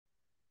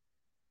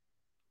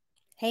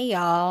Hey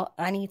y'all,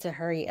 I need to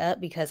hurry up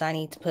because I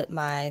need to put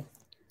my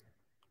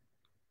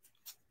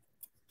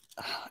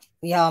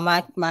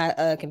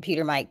my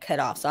computer might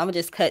cut off. So I'm gonna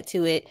just cut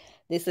to it.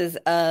 This is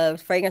a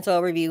fragrance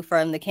overview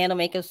from the Candle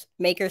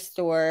Maker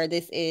store.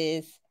 This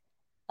is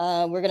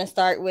we're gonna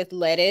start with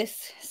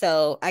lettuce.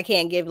 So I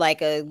can't give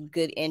like a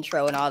good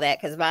intro and all that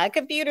because my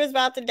computer's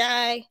about to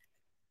die.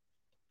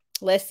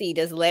 Let's see,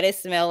 does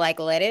lettuce smell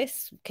like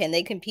lettuce? Can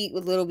they compete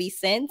with Little B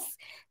scents?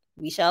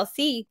 We shall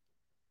see.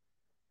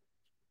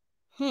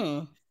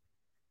 Hmm.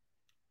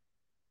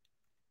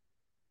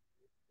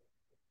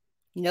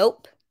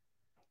 Nope.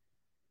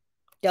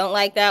 Don't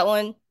like that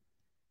one.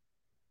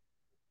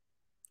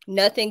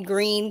 Nothing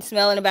green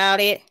smelling about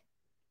it.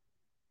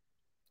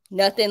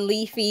 Nothing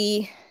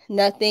leafy.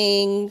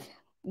 Nothing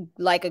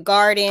like a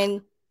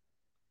garden.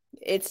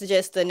 It's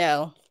just a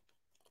no.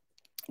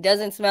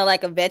 Doesn't smell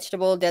like a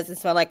vegetable. Doesn't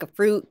smell like a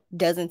fruit.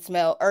 Doesn't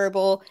smell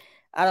herbal.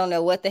 I don't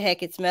know what the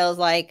heck it smells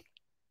like.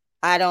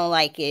 I don't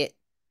like it.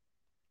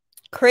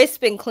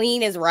 Crisp and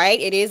clean is right.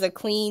 It is a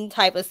clean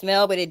type of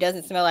smell, but it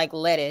doesn't smell like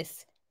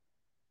lettuce.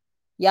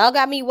 Y'all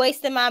got me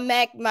wasting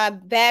my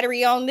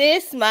battery on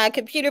this, my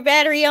computer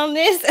battery on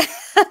this.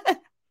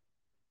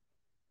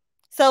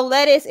 So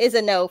lettuce is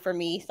a no for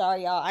me.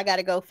 Sorry, y'all. I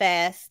gotta go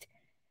fast.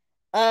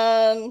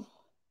 Um,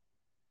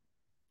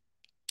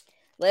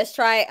 let's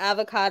try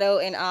avocado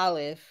and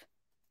olive.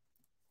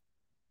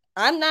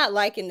 I'm not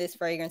liking this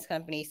fragrance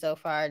company so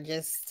far,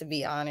 just to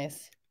be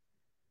honest.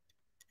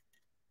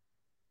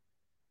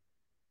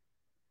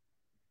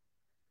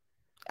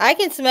 I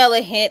can smell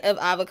a hint of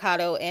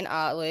avocado and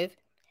olive,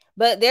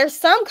 but there's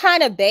some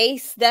kind of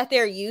base that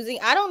they're using.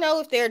 I don't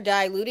know if they're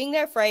diluting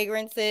their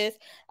fragrances.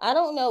 I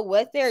don't know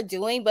what they're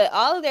doing, but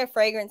all of their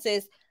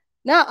fragrances,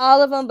 not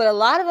all of them, but a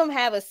lot of them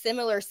have a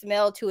similar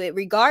smell to it,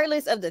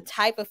 regardless of the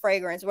type of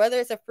fragrance, whether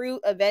it's a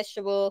fruit, a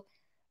vegetable,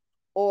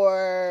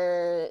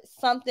 or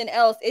something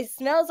else. It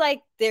smells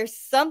like there's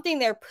something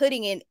they're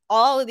putting in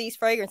all of these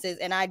fragrances,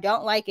 and I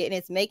don't like it, and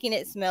it's making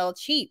it smell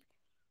cheap.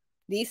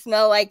 These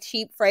smell like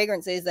cheap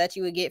fragrances that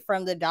you would get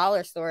from the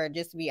dollar store,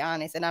 just to be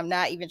honest. And I'm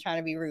not even trying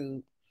to be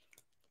rude,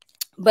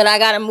 but I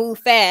gotta move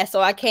fast,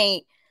 so I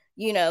can't,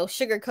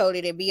 sugarcoat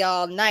it and be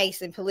all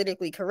nice and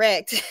politically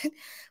correct.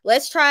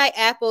 Let's try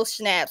apple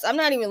schnapps. I'm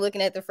not even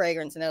looking at the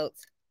fragrance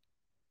notes.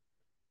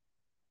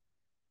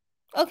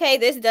 Okay,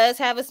 this does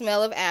have a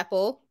smell of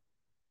apple,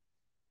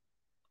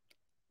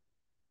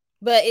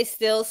 but it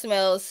still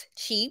smells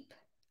cheap.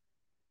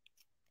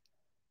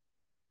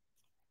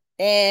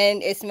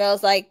 And it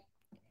smells like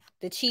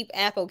the cheap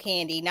apple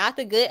candy, not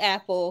the good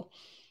apple,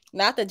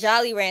 not the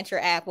Jolly Rancher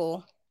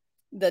apple,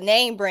 the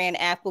name brand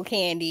apple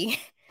candy,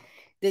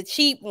 the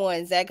cheap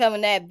ones that come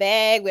in that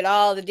bag with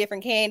all the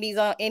different candies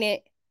in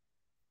it.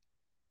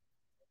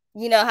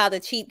 You know how the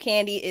cheap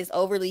candy is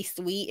overly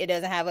sweet; it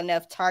doesn't have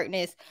enough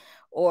tartness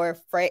or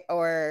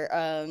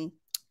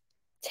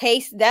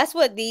taste. That's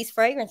what these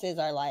fragrances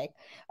are like.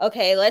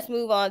 Okay, let's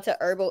move on to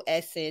herbal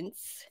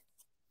essence,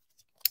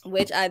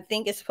 which I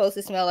think is supposed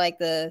to smell like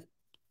the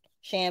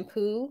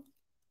shampoo.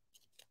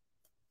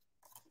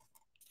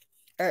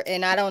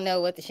 And I don't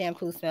know what the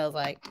shampoo smells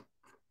like.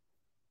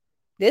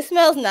 This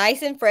smells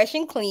nice and fresh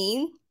and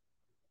clean.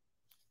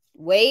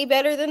 Way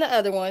better than the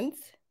other ones.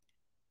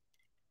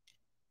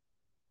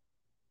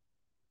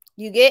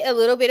 You get a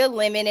little bit of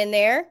lemon in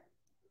there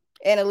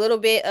and a little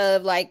bit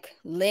of like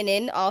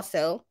linen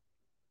also.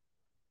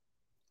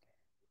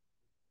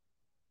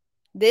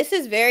 This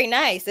is very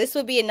nice. This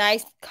would be a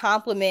nice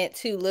compliment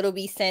to Little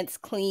B Scent's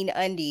Clean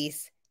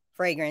Undies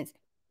fragrance.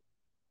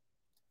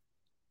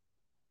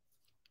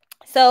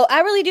 So I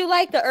really do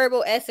like the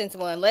herbal essence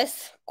one.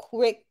 Let's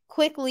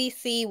quickly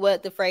see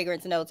what the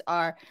fragrance notes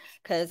are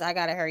because I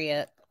gotta hurry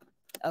up.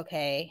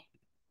 Okay.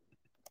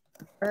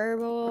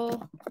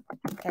 Herbal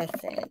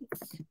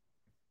essence.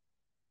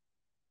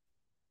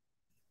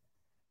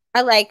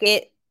 I like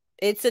it.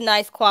 It's a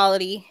nice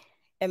quality,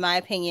 in my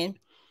opinion.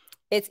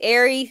 It's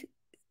airy.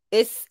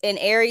 It's an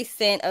airy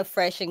scent of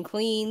fresh and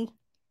clean.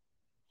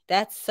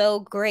 That's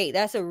so great.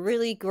 That's a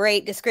really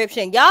great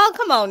description. Y'all,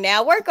 come on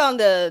now. Work on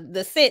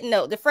the scent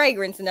note, the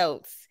fragrance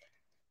notes,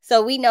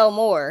 so we know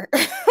more.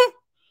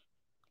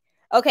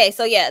 Okay,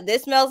 so yeah,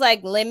 this smells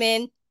like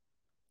lemon.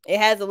 It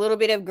has a little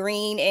bit of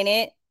green in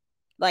it,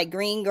 like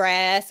green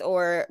grass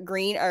or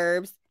green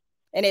herbs,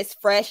 and it's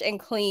fresh and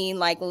clean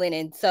like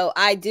linen. So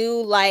I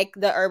do like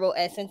the herbal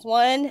essence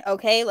one.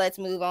 Okay, let's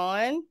move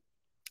on.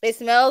 It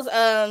smells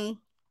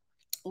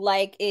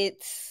like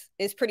it's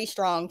pretty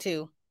strong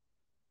too.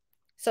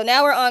 So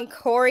now we're on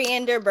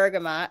coriander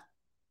bergamot.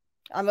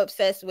 I'm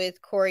obsessed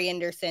with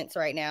coriander scents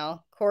right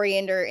now.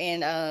 Coriander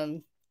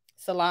and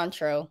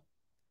cilantro.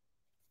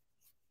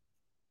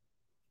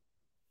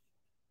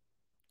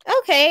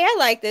 Okay, I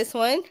like this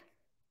one.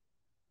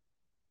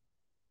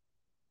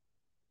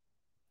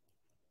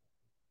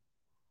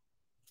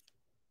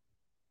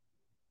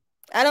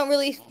 I don't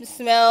really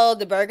smell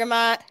the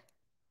bergamot,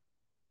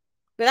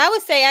 but I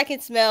would say I can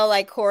smell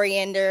like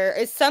coriander.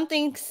 It's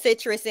something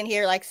citrus in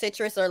here, like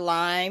citrus or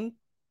lime.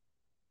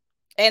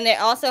 And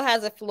it also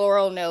has a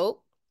floral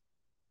note.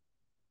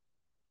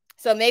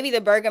 So maybe the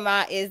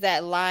bergamot is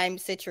that lime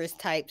citrus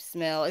type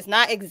smell. It's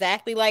not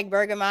exactly like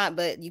bergamot,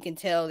 but you can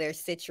tell there's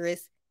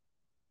citrus.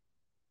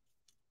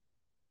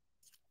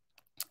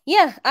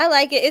 Yeah, I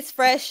like it. It's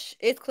fresh.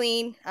 It's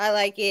clean. I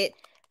like it.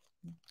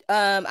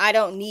 I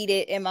don't need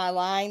it in my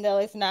line though.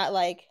 It's not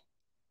like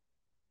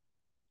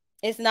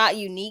it's not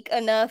unique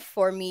enough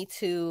for me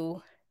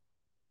to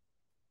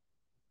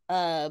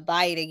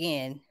buy it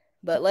again.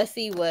 But let's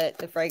see what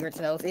the fragrance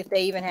smells, if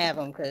they even have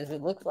them, because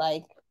it looks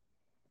like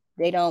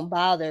they don't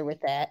bother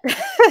with that.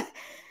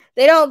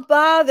 They don't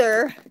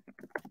bother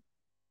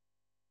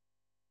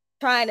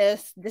trying to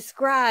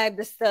describe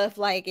the stuff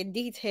like in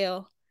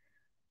detail.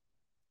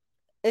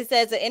 It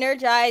says an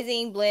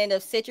energizing blend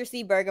of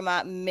citrusy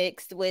bergamot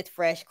mixed with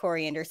fresh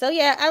coriander. So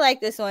yeah, I like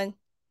this one.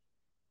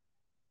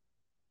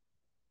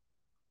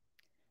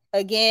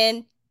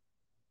 Again,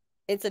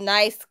 it's a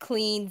nice,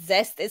 clean,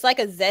 zest. It's like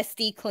a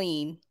zesty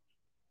clean.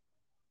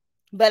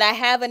 But I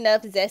have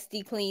enough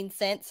zesty clean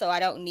scent, so I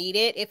don't need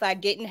it. If I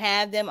didn't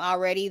have them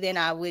already, then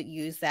I would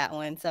use that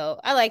one. So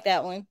I like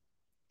that one.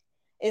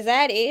 Is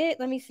that it?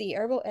 Let me see.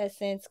 Herbal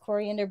essence,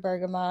 coriander,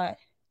 bergamot,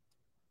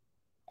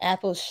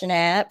 apple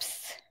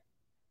schnapps,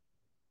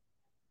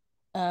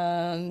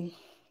 lettuce,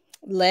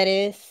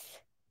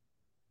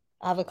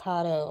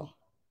 avocado.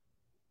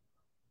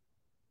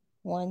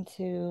 1,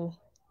 2,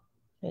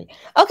 3.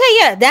 Okay,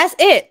 yeah, that's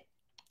it.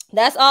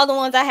 That's all the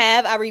ones I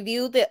have. I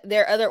reviewed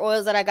their other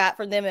oils that I got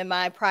from them in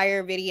my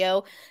prior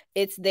video.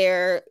 It's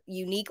their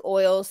unique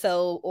oils.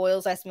 So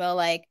oils that smell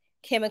like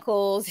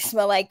chemicals,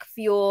 smell like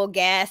fuel,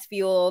 gas,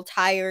 fuel,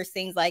 tires,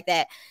 things like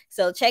that.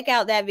 So check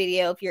out that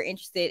video if you're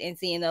interested in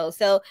seeing those.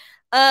 So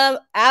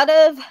out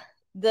of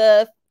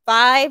the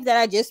 5 that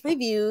I just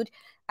reviewed,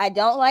 I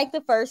don't like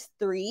the first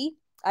 3.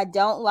 I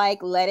don't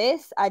like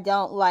lettuce. I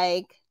don't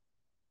like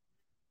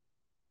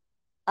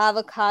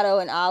avocado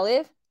and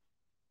olive.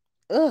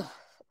 Ugh,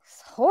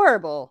 it's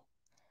horrible.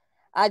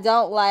 I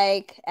don't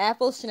like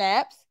apple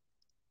schnapps.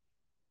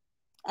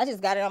 I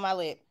just got it on my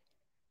lip.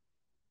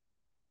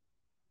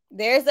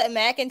 There's a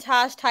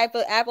Macintosh type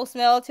of apple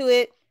smell to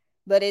it,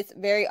 but it's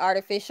very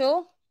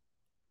artificial.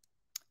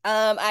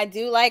 I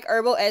do like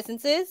herbal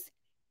essences.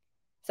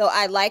 So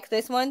I like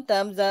this one.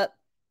 Thumbs up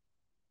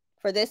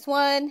for this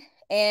one.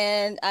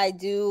 And I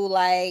do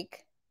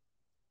like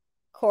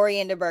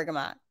coriander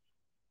bergamot.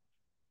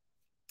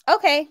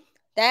 Okay,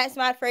 that's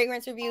my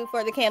fragrance review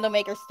for the Candle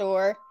Maker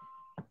store.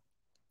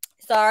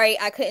 Sorry,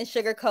 I couldn't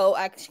sugarcoat.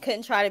 I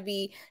couldn't try to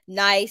be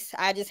nice.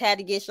 I just had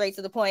to get straight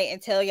to the point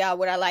and tell y'all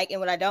what I like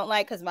and what I don't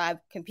like because my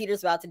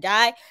computer's about to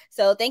die.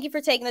 So thank you for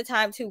taking the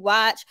time to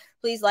watch.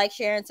 Please like,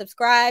 share, and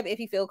subscribe if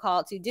you feel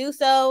called to do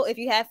so. If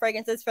you have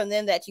fragrances from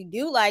them that you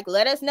do like,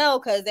 let us know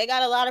because they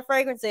got a lot of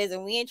fragrances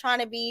and we ain't trying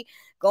to be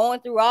going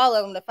through all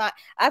of them to find.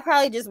 I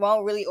probably just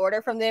won't really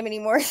order from them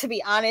anymore, to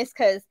be honest,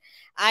 because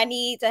I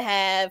need to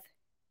have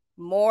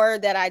more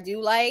that I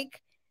do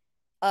like.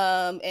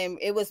 And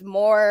it was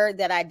more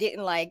that I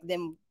didn't like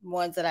than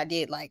ones that I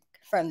did like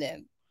from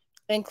them,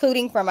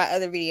 including from my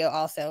other video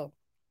also.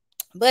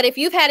 But if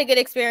you've had a good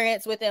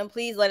experience with them,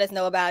 please let us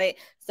know about it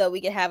so we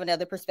can have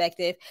another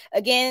perspective.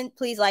 Again,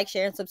 please like,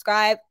 share, and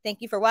subscribe.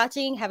 Thank you for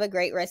watching. Have a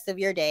great rest of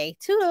your day.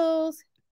 Toodles.